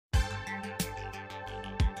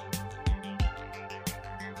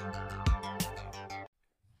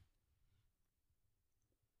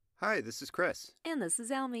Hi, this is Chris, And this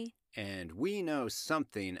is Almy. and we know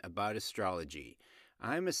something about astrology.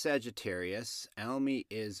 I'm a Sagittarius, Almy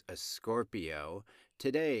is a Scorpio.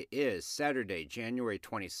 Today is Saturday, January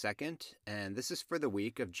 22nd, and this is for the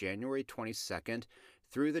week of January 22nd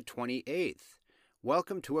through the 28th.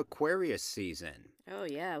 Welcome to Aquarius season. Oh,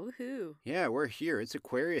 yeah. Woohoo. Yeah, we're here. It's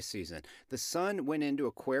Aquarius season. The sun went into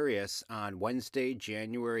Aquarius on Wednesday,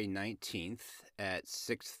 January 19th at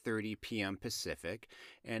 6:30 p.m. Pacific,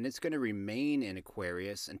 and it's going to remain in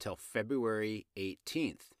Aquarius until February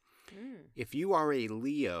 18th. If you are a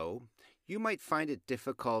Leo, you might find it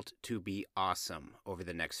difficult to be awesome over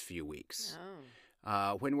the next few weeks.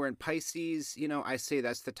 When we're in Pisces, I say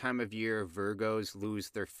that's the time of year Virgos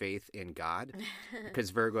lose their faith in God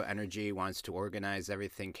because Virgo energy wants to organize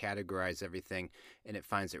everything, categorize everything, and it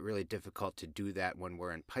finds it really difficult to do that when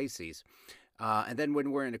we're in Pisces. And then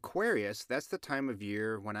when we're in Aquarius, that's the time of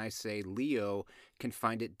year when I say Leo can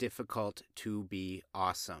find it difficult to be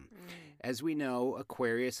awesome. As we know,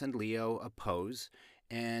 Aquarius and Leo oppose,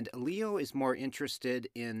 and Leo is more interested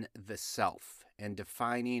in the self and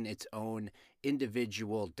defining its own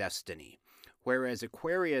individual destiny, whereas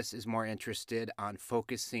Aquarius is more interested on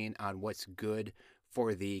focusing on what's good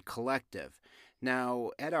for the collective.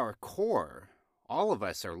 Now, at our core, all of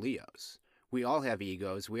us are Leos. We all have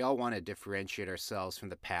egos. We all want to differentiate ourselves from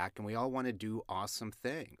the pack, and we all want to do awesome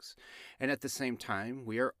things. And at the same time,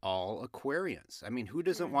 we are all Aquarians. I mean, who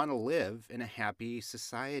doesn't want to live in a happy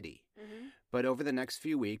society? But over the next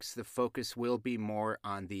few weeks, the focus will be more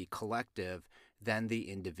on the collective than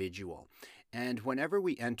the individual. And whenever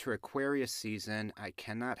we enter Aquarius season, I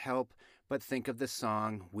cannot help but think of the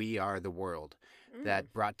song We Are the World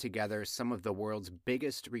that brought together some of the world's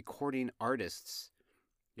biggest recording artists.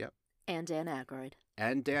 Yep. And Dan Aykroyd.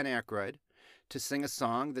 And Dan Aykroyd to sing a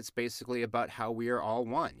song that's basically about how we are all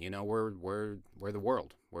one. We're the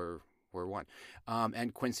world. We're one.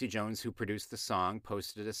 And Quincy Jones, who produced the song,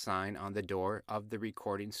 posted a sign on the door of the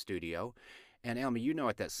recording studio. And Almy, you know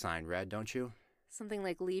what that sign read, don't you? Something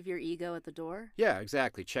like leave your ego at the door? Yeah,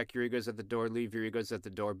 exactly. Check your egos at the door, leave your egos at the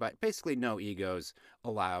door, but basically no egos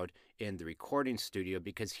allowed in the recording studio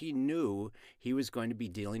because he knew he was going to be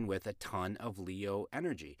dealing with a ton of Leo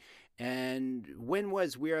energy. And when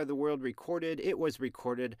was We Are the World recorded? It was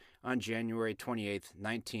recorded on January 28th,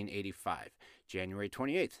 1985. January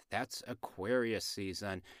 28th, that's Aquarius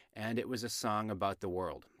season, and it was a song about the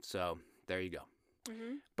world. So there you go.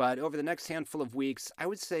 But over the next handful of weeks, I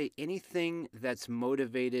would say anything that's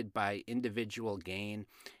motivated by individual gain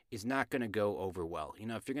is not going to go over well.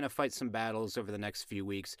 If you're going to fight some battles over the next few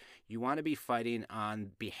weeks, you want to be fighting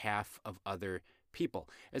on behalf of other people,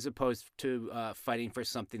 as opposed to fighting for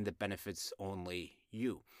something that benefits only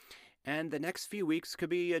you. And the next few weeks could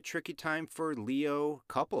be a tricky time for Leo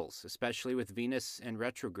couples, especially with Venus in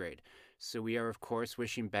retrograde. So we are, of course,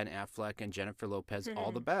 wishing Ben Affleck and Jennifer Lopez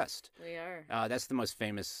all the best. We are. That's the most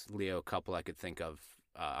famous Leo couple I could think of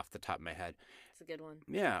off the top of my head. It's a good one.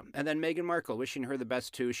 Yeah. And then Meghan Markle, wishing her the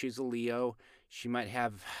best too. She's a Leo. She might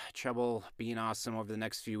have trouble being awesome over the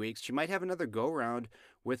next few weeks. She might have another go-round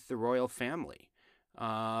with the royal family.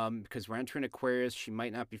 Because we're entering Aquarius, she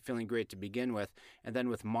might not be feeling great to begin with. And then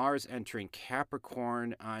with Mars entering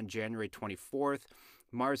Capricorn on January 24th,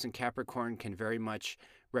 Mars and Capricorn can very much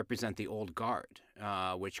represent the old guard,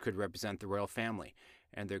 which could represent the royal family.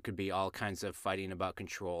 And there could be all kinds of fighting about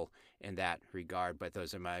control in that regard. But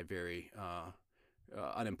those are my very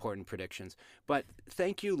unimportant predictions. But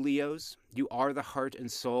thank you, Leos. You are the heart and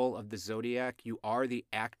soul of the zodiac. You are the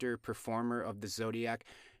actor, performer of the zodiac.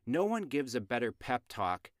 No one gives a better pep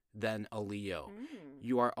talk than a Leo.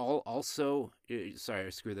 You are all also, sorry, I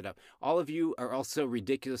screwed that up. All of you are also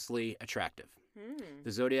ridiculously attractive.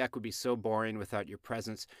 The zodiac would be so boring without your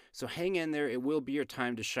presence. So hang in there. It will be your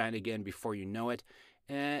time to shine again before you know it.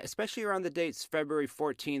 Especially around the dates February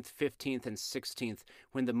 14th, 15th, and 16th,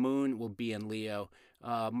 when the moon will be in Leo.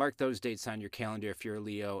 Mark those dates on your calendar if you're a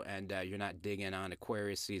Leo and you're not digging on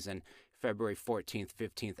Aquarius season. February 14th,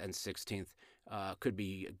 15th, and 16th could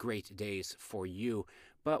be great days for you.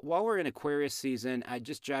 But while we're in Aquarius season, I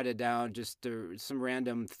just jotted down just some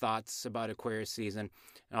random thoughts about Aquarius season,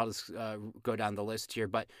 and I'll just go down the list here.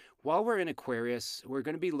 But while we're in Aquarius, we're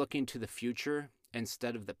going to be looking to the future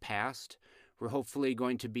instead of the past. We're hopefully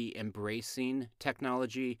going to be embracing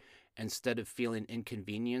technology instead of feeling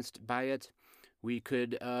inconvenienced by it. We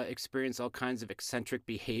could experience all kinds of eccentric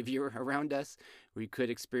behavior around us. We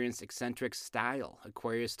could experience eccentric style.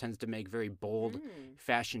 Aquarius tends to make very bold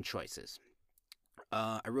fashion choices.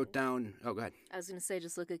 I wrote down... Oh, go ahead. I was going to say,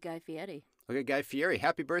 just look at Guy Fieri. Look at Guy Fieri.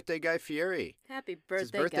 Happy birthday, Guy Fieri. Happy It's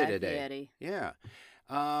his birthday, birthday Guy today. Fieri. Yeah.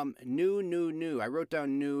 New. I wrote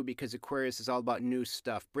down new because Aquarius is all about new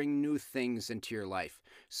stuff. Bring new things into your life.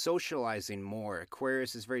 Socializing more.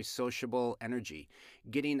 Aquarius is very sociable energy.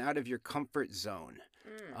 Getting out of your comfort zone.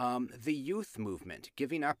 The youth movement.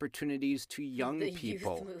 Giving opportunities to young The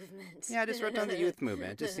people. youth movement. Yeah, I just wrote down the youth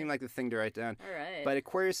movement. It just seemed like the thing to write down. All right. But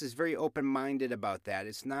Aquarius is very open-minded about that.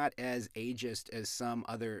 It's not as ageist as some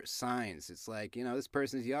other signs. It's like, this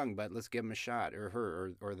person's young, but let's give them a shot, or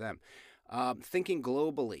her, or them. Thinking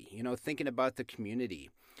globally, thinking about the community.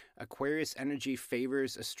 Aquarius energy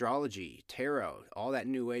favors astrology, tarot, all that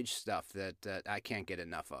new age stuff that I can't get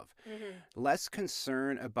enough of. Less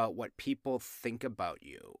concern about what people think about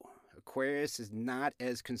you. Aquarius is not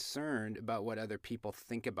as concerned about what other people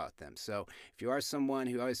think about them. So if you are someone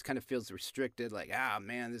who always kind of feels restricted, like,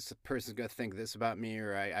 man, this person's going to think this about me,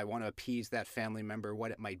 or I want to appease that family member,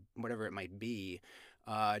 whatever it might be,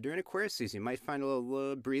 during Aquarius season, you might find a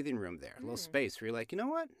little breathing room there, a little space where you're like, you know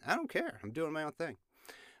what? I don't care. I'm doing my own thing.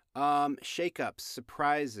 Shakeups,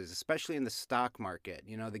 surprises, especially in the stock market.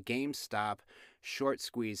 The GameStop short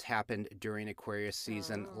squeeze happened during Aquarius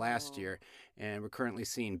season last year, and we're currently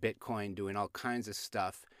seeing Bitcoin doing all kinds of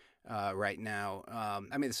stuff right now.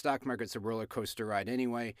 The stock market's a roller coaster ride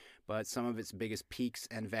anyway, but some of its biggest peaks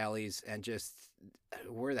and valleys, and just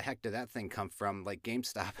where the heck did that thing come from? Like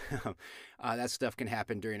GameStop. That stuff can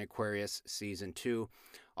happen during Aquarius season too.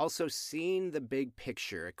 Also, seeing the big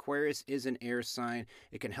picture. Aquarius is an air sign.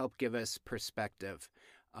 It can help give us perspective.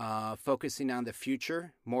 Focusing on the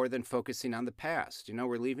future more than focusing on the past.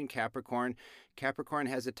 We're leaving Capricorn. Capricorn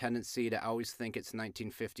has a tendency to always think it's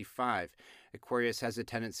 1955. Aquarius has a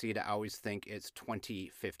tendency to always think it's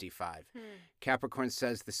 2055. Capricorn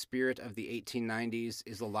says the spirit of the 1890s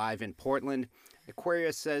is alive in Portland.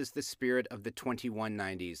 Aquarius says the spirit of the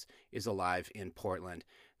 2190s is alive in Portland.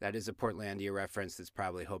 That is a Portlandia reference that's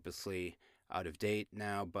probably hopelessly out of date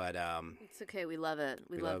now, but it's okay. We love it.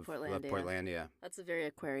 We love Portlandia. Love Portlandia. That's a very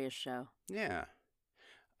Aquarius show. Yeah.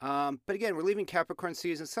 But again, we're leaving Capricorn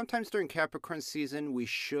season. Sometimes during Capricorn season, we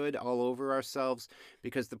should all over ourselves,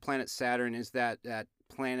 because the planet Saturn is that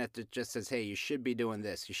planet that just says, hey, you should be doing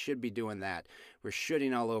this, you should be doing that. We're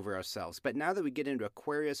shooting all over ourselves. But now that we get into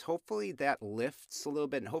Aquarius, hopefully that lifts a little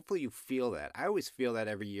bit, and hopefully you feel that. I always feel that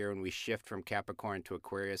every year when we shift from Capricorn to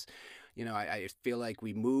Aquarius. I feel like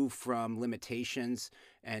we move from limitations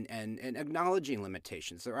and acknowledging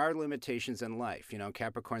limitations. There are limitations in life.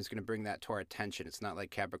 Capricorn's going to bring that to our attention. It's not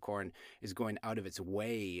like Capricorn is going out of its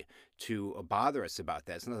way to bother us about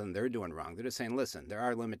that. It's nothing they're doing wrong. They're just saying, listen, there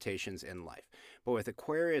are limitations in life. But with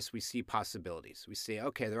Aquarius, we see possibilities. We say,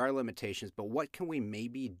 okay, there are limitations, but what can we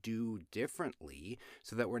maybe do differently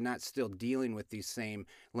so that we're not still dealing with these same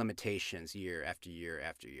limitations year after year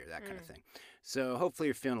after year, that kind of thing. So hopefully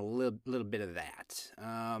you're feeling a little bit of that.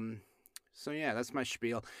 So yeah, that's my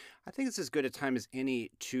spiel. I think it's as good a time as any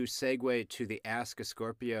to segue to the Ask a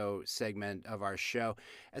Scorpio segment of our show.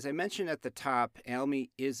 As I mentioned at the top,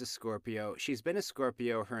 Almy is a Scorpio. She's been a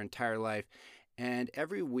Scorpio her entire life. And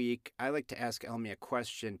every week, I like to ask Almy a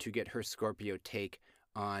question to get her Scorpio take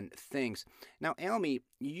on things. Now, Almy,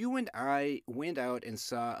 you and I went out and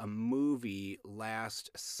saw a movie last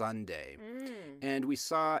Sunday, and we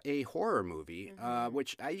saw a horror movie,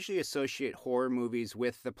 which I usually associate horror movies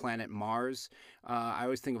with the planet Mars. I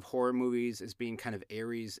always think of horror movies as being kind of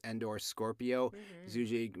Aries and/or Scorpio. It's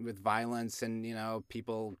usually with violence and,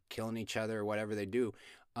 people killing each other or whatever they do.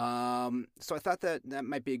 So I thought that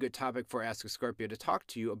might be a good topic for Ask a Scorpio to talk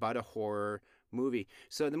to you about a horror movie.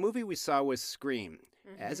 So the movie we saw was Scream.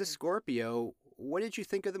 As a Scorpio, what did you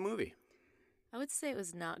think of the movie? I would say it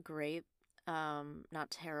was not great, not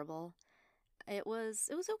terrible. It was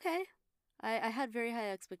okay. I had very high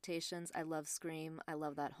expectations. I love Scream. I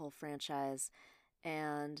love that whole franchise.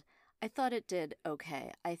 And I thought it did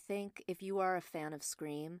okay. I think if you are a fan of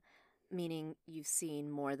Scream, meaning you've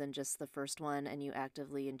seen more than just the first one and you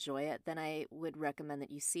actively enjoy it, then I would recommend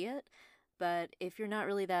that you see it. But if you're not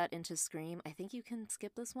really that into Scream, I think you can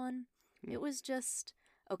skip this one. It was just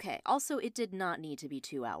okay. Also, it did not need to be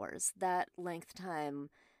 2 hours. That length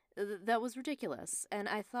time, that was ridiculous. And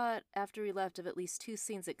I thought after we left of at least 2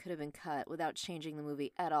 scenes that could have been cut without changing the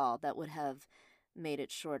movie at all, that would have made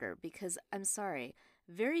it shorter. Because, I'm sorry,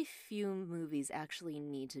 very few movies actually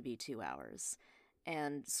need to be 2 hours.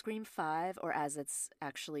 And Scream 5, or as it's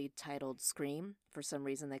actually titled Scream, for some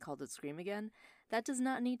reason they called it Scream again, that does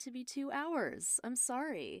not need to be 2 hours. I'm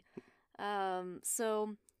sorry.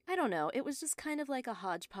 So, I don't know. It was just kind of like a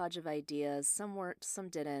hodgepodge of ideas. Some worked, some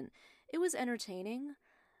didn't. It was entertaining.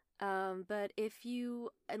 But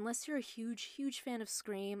unless you're a huge, huge fan of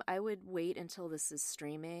Scream, I would wait until this is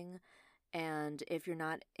streaming And if you're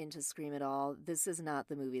not into Scream at all, this is not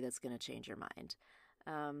the movie that's going to change your mind.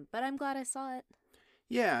 But I'm glad I saw it.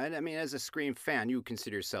 Yeah, and I mean, as a Scream fan, you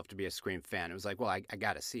consider yourself to be a Scream fan. It was like, well, I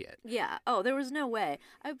got to see it. Yeah. Oh, there was no way.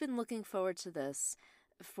 I've been looking forward to this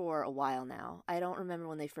for a while now. I don't remember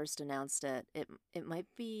when they first announced it. It might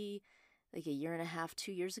be like a year and a half,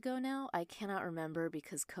 2 years ago now. I cannot remember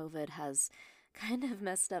because COVID has kind of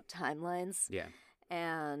messed up timelines. Yeah.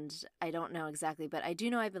 And I don't know exactly, but I do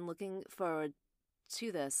know I've been looking forward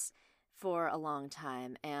to this for a long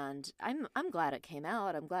time, and I'm glad it came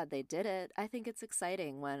out. I'm glad they did it. I think it's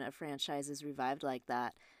exciting when a franchise is revived like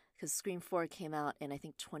that, because Scream 4 came out in I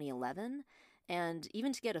think 2011, and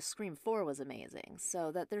even to get a Scream 4 was amazing.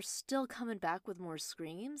 So that they're still coming back with more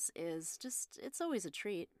Screams is just, it's always a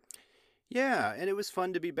treat. Yeah, and it was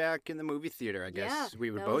fun to be back in the movie theater, I guess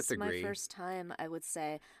we would both agree. That was my first time, I would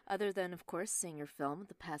say, other than, of course, seeing your film at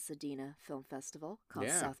the Pasadena Film Festival called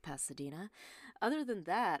South Pasadena. Other than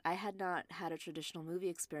that, I had not had a traditional movie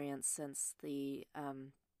experience since the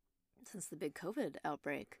big COVID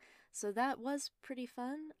outbreak. So that was pretty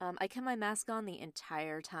fun. I kept my mask on the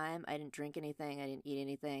entire time. I didn't drink anything. I didn't eat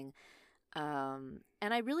anything. And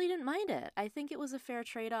I really didn't mind it. I think it was a fair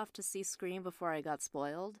trade-off to see Scream before I got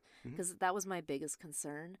spoiled, because that was my biggest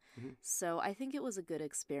concern. So I think it was a good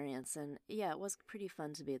experience, and yeah, it was pretty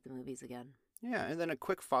fun to be at the movies again. Yeah, and then a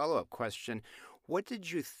quick follow-up question. What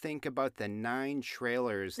did you think about the 9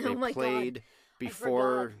 trailers they played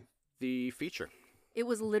before the feature? It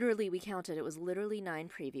was literally, we counted, it was literally 9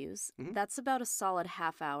 previews. That's about a solid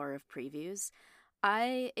half hour of previews.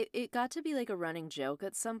 It got to be like a running joke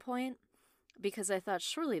at some point, because I thought,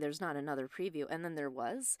 surely there's not another preview. And then there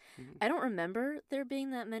was. I don't remember there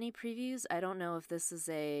being that many previews. I don't know if this is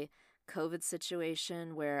a COVID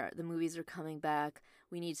situation where the movies are coming back.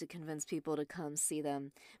 We need to convince people to come see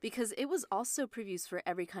them. Because it was also previews for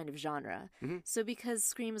every kind of genre. So because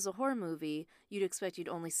Scream is a horror movie, you'd expect you'd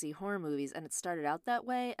only see horror movies. And it started out that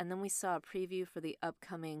way. And then we saw a preview for the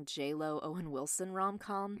upcoming J.Lo, Owen Wilson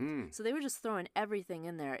rom-com. So they were just throwing everything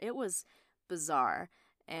in there. It was bizarre.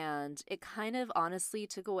 And it kind of honestly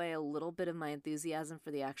took away a little bit of my enthusiasm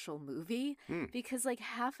for the actual movie, because like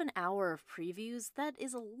half an hour of previews, that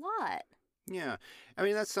is a lot. Yeah. I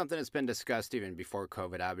mean, that's something that's been discussed even before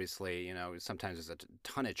COVID, obviously. You know, sometimes there's a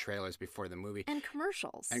ton of trailers before the movie. And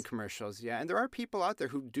commercials. Yeah. And there are people out there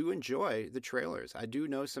who do enjoy the trailers. I do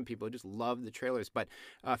know some people who just love the trailers. But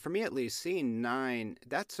for me, at least, seeing 9,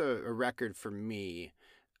 that's a record for me.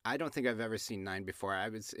 I don't think I've ever seen 9 before.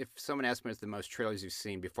 If someone asked me what's the most trailers you've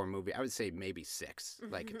seen before a movie, I would say maybe 6.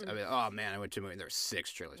 Like, I mean, oh man, I went to a movie and there were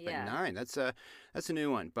 6 trailers. But 9, that's a new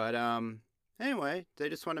one. But anyway, they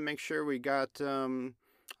just want to make sure we got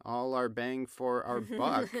all our bang for our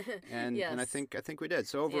buck, and I think we did.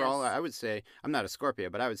 So overall, I would say, I'm not a Scorpio,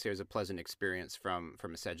 but I would say it was a pleasant experience from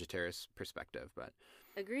a Sagittarius perspective. But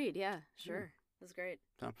agreed. Yeah, sure. It was great.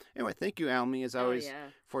 So anyway, thank you, Almy, as always,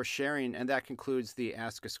 for sharing. And that concludes the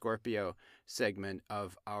Ask a Scorpio segment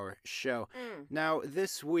of our show. Now,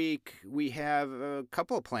 this week, we have a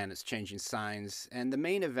couple of planets changing signs, and the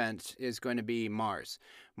main event is going to be Mars.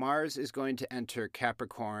 Mars is going to enter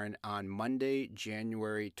Capricorn on Monday,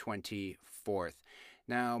 January 24th.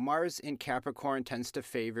 Now, Mars in Capricorn tends to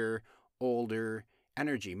favor older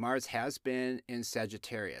energy. Mars has been in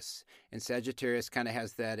Sagittarius, and Sagittarius kind of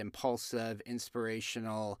has that impulsive,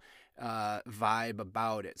 inspirational vibe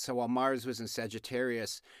about it. So while Mars was in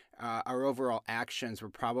Sagittarius, our overall actions were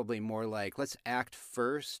probably more like, let's act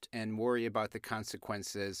first and worry about the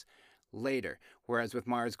consequences later. Whereas with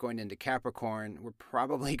Mars going into Capricorn, we're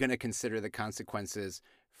probably going to consider the consequences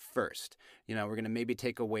first. You know, we're going to maybe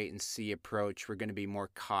take a wait and see approach. We're going to be more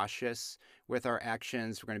cautious with our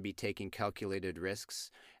actions. We're going to be taking calculated risks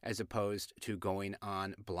as opposed to going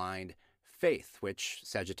on blind faith, which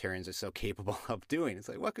Sagittarians are so capable of doing. It's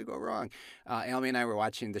like, what could go wrong? Almy and I were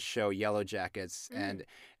watching the show Yellow Jackets, and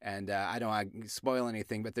I don't want to spoil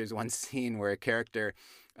anything, but there's one scene where a character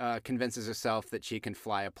convinces herself that she can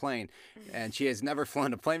fly a plane, and she has never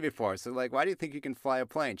flown a plane before. So like, why do you think you can fly a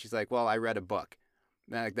plane? She's like, well, I read a book.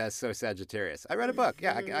 Like, that's so Sagittarius. I read a book.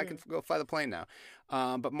 Yeah, I can go fly the plane now.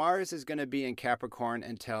 But Mars is going to be in Capricorn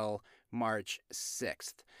until March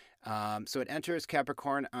 6th. So it enters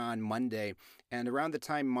Capricorn on Monday. And around the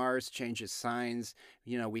time Mars changes signs,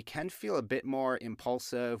 you know, we can feel a bit more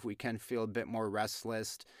impulsive. We can feel a bit more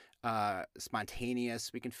restless,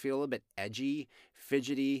 spontaneous. We can feel a little bit edgy,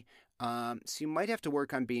 fidgety. So you might have to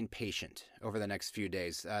work on being patient over the next few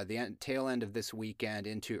days. The tail end of this weekend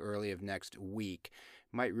into early of next week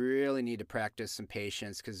might really need to practice some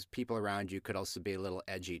patience because people around you could also be a little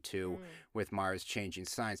edgy too with Mars changing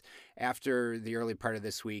signs. After the early part of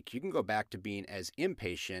this week, you can go back to being as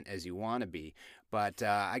impatient as you want to be. But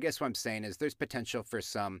I guess what I'm saying is there's potential for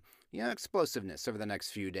some explosiveness over the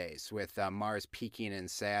next few days with Mars peaking in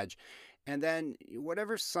Sag. And then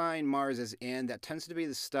whatever sign Mars is in, that tends to be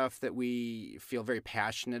the stuff that we feel very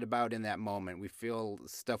passionate about in that moment. We feel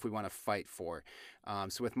stuff we want to fight for.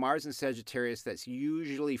 So with Mars in Sagittarius, that's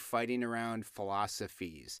usually fighting around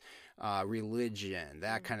philosophies, religion,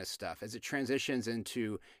 that kind of stuff. As it transitions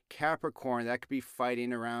into Capricorn, that could be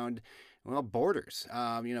fighting around borders.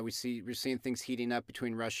 We're seeing things heating up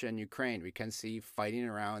between Russia and Ukraine. We can see fighting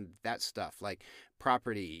around that stuff like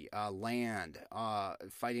property, land,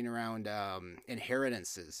 fighting around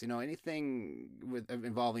inheritances. Anything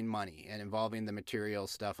involving money and involving the material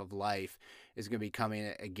stuff of life is going to be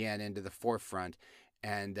coming again into the forefront.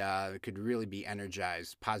 And it could really be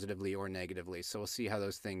energized positively or negatively. So we'll see how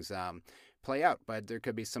those things play out. But there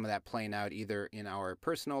could be some of that playing out either in our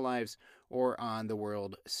personal lives or on the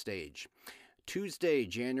world stage. Tuesday,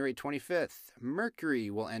 January 25th,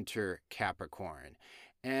 Mercury will enter Capricorn.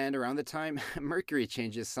 And around the time Mercury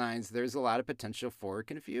changes signs, there's a lot of potential for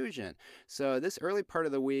confusion. So this early part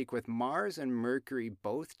of the week with Mars and Mercury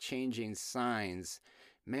both changing signs,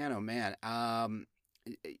 man, oh man,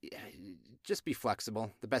 just be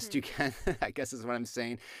flexible the best you can, I guess is what I'm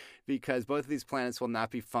saying, because both of these planets will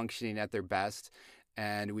not be functioning at their best.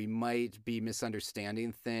 And we might be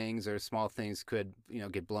misunderstanding things, or small things could,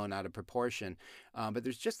 get blown out of proportion. But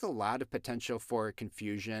there's just a lot of potential for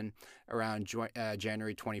confusion around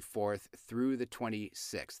January 24th through the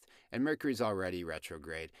 26th. And Mercury's already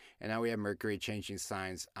retrograde. And now we have Mercury changing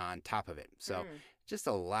signs on top of it. So just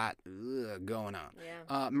a lot going on.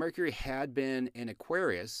 Yeah. Mercury had been in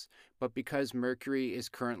Aquarius, but because Mercury is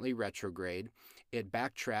currently retrograde, it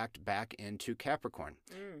backtracked back into Capricorn.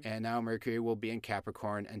 And now Mercury will be in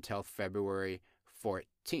Capricorn until February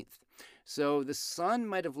 14th. So the sun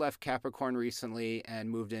might have left Capricorn recently and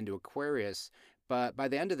moved into Aquarius, but by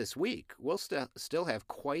the end of this week, we'll still have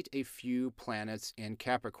quite a few planets in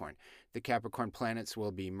Capricorn. The Capricorn planets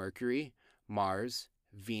will be Mercury, Mars,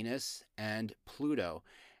 Venus, and Pluto.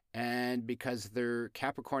 And because they're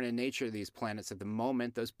Capricorn in nature, these planets at the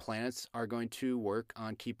moment, those planets are going to work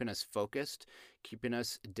on keeping us focused, keeping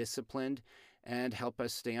us disciplined, and help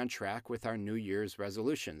us stay on track with our New Year's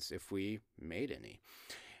resolutions, if we made any.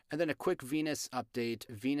 And then a quick Venus update.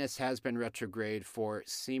 Venus has been retrograde for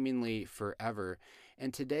seemingly forever,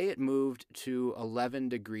 and today it moved to 11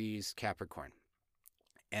 degrees Capricorn.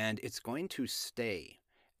 And it's going to stay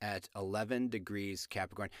at 11 degrees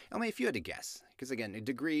Capricorn. I mean, if you had to guess, because again,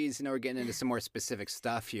 degrees, we're getting into some more specific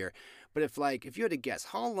stuff here. But if you had to guess,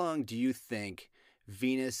 how long do you think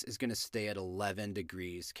Venus is going to stay at 11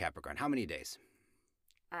 degrees Capricorn? How many days?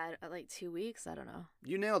 Like 2 weeks. I don't know.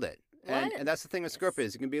 You nailed it. What? And that's the thing with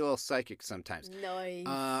Scorpios. It can be a little psychic sometimes. Nice.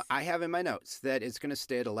 I have in my notes that it's going to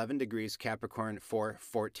stay at 11 degrees Capricorn for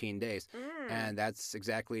 14 days. And that's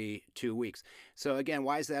exactly 2 weeks. So again,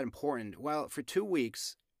 why is that important? Well, for 2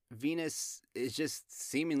 weeks, Venus is just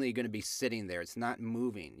seemingly going to be sitting there. It's not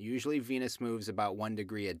moving. Usually Venus moves about 1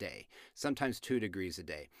 degree a day, sometimes 2 degrees a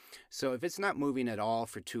day. So if it's not moving at all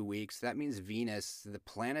for 2 weeks, that means Venus, the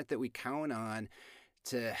planet that we count on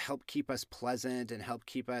to help keep us pleasant and help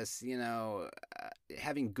keep us,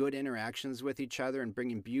 having good interactions with each other and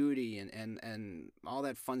bringing beauty and all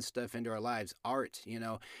that fun stuff into our lives, art,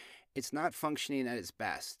 it's not functioning at its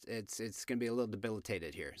best. It's going to be a little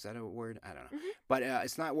debilitated here. Is that a word? I don't know. But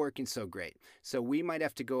it's not working so great. So we might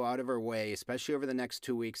have to go out of our way, especially over the next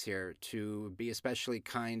 2 weeks here, to be especially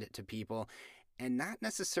kind to people and not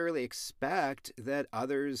necessarily expect that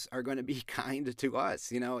others are going to be kind to us.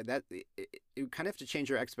 You kind of have to change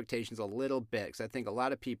our expectations a little bit, because I think a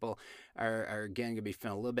lot of people are again going to be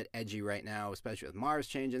feeling a little bit edgy right now, especially with Mars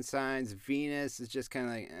changing signs. Venus is just kind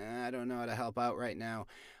of like, I don't know how to help out right now.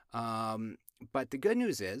 But the good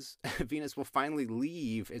news is Venus will finally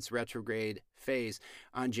leave its retrograde phase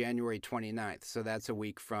on January 29th. So that's a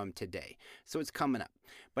week from today. So it's coming up.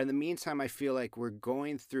 But in the meantime, I feel like we're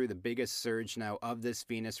going through the biggest surge now of this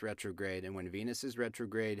Venus retrograde. And when Venus is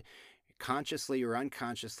retrograde, consciously or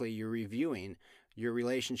unconsciously, you're reviewing your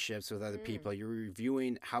relationships with other people. You're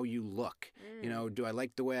reviewing how you look. Do I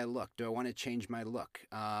like the way I look? Do I want to change my look?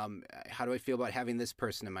 How do I feel about having this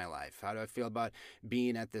person in my life? How do I feel about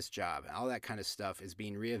being at this job? All that kind of stuff is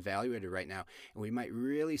being reevaluated right now. And we might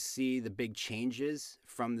really see the big changes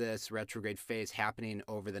from this retrograde phase happening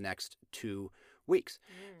over the next 2 weeks.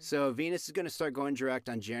 Mm. So Venus is going to start going direct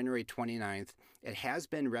on January 29th. It has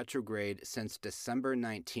been retrograde since December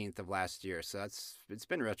 19th of last year. So it's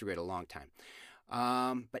been retrograde a long time.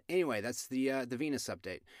 But anyway, that's the Venus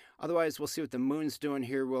update. Otherwise, we'll see what the moon's doing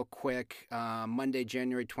here real quick. Monday,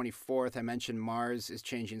 January 24th, I mentioned Mars is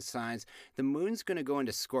changing signs. The moon's going to go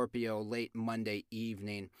into Scorpio late Monday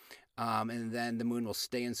evening. And then the moon will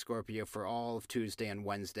stay in Scorpio for all of Tuesday and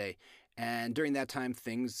Wednesday. And during that time,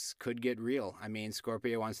 things could get real. I mean,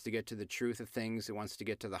 Scorpio wants to get to the truth of things. It wants to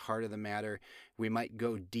get to the heart of the matter. We might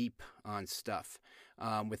go deep on stuff.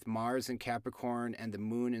 With Mars in Capricorn and the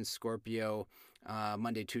moon in Scorpio,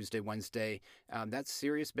 Monday, Tuesday, Wednesday, that's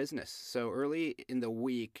serious business. So early in the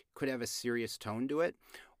week could have a serious tone to it.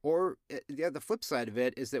 Or the flip side of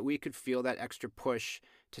it is that we could feel that extra push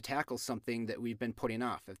to tackle something that we've been putting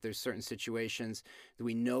off. If there's certain situations that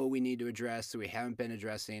we know we need to address that we haven't been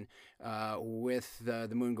addressing, with the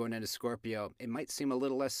moon going into Scorpio, it might seem a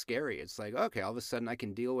little less scary. It's like, okay, all of a sudden I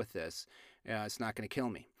can deal with this. It's not going to kill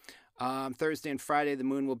me. Thursday and Friday, the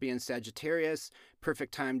moon will be in Sagittarius.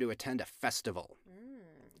 Perfect time to attend a festival.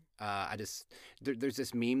 There's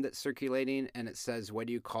this meme that's circulating, and it says, what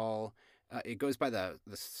do you call... it goes by the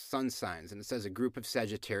sun signs, and it says a group of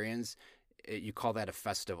Sagittarians, you call that a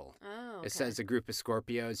festival. Oh, okay. It says a group of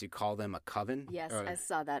Scorpios, you call them a coven. Yes, I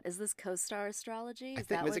saw that. Is this CoStar astrology? I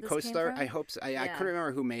think, was it CoStar? I hope so. I couldn't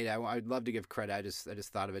remember who made it. I'd love to give credit. I just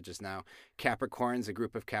thought of it just now. Capricorns, a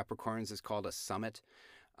group of Capricorns is called a summit.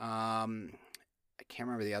 I can't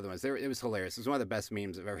remember the other ones. It was hilarious. It was one of the best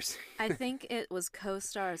memes I've ever seen. I think it was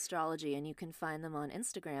CoStar Astrology, and you can find them on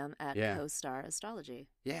Instagram at CoStar Astrology.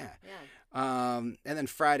 Yeah. And then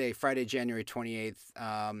Friday, January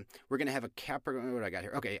 28th, we're going to have a Capricorn. What do I got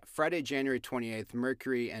here? Okay, Friday, January 28th,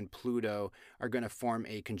 Mercury and Pluto are going to form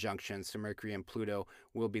a conjunction. So Mercury and Pluto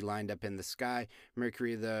will be lined up in the sky.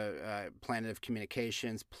 Mercury, the planet of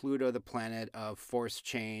communications. Pluto, the planet of force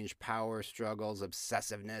change, power struggles,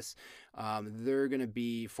 obsessiveness. They're going to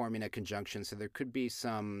be forming a conjunction. So there could be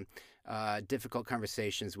some difficult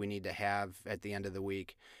conversations we need to have at the end of the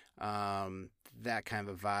week. That kind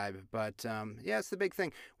of a vibe. But it's the big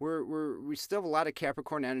thing. We still have a lot of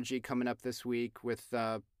Capricorn energy coming up this week with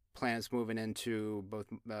planets moving into both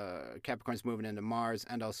Capricorn's moving into Mars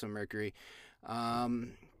and also Mercury.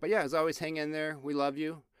 But yeah, as always, hang in there. We love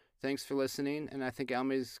you. Thanks for listening. And I think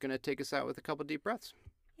Almy's going to take us out with a couple deep breaths.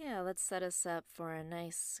 Yeah, let's set us up for a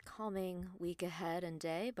nice calming week ahead and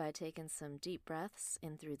day by taking some deep breaths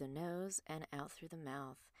in through the nose and out through the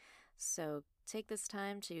mouth. So take this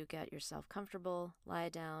time to get yourself comfortable, lie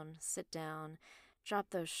down, sit down, drop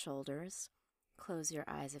those shoulders, close your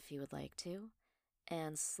eyes if you would like to,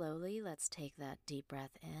 and slowly let's take that deep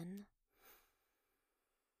breath in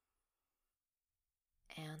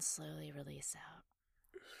and slowly release out.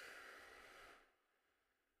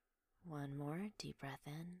 One more deep breath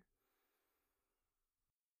in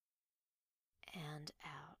and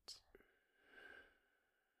out.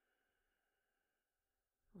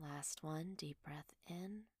 Last one, deep breath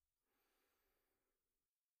in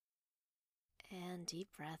and deep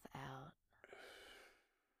breath out.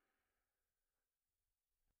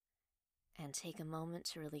 And take a moment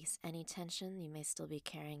to release any tension you may still be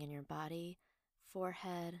carrying in your body,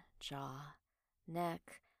 forehead, jaw,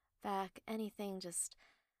 neck, back, anything, just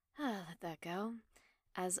let that go.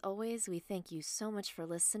 As always, we thank you so much for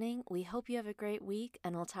listening. We hope you have a great week,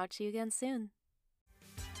 and we'll talk to you again soon.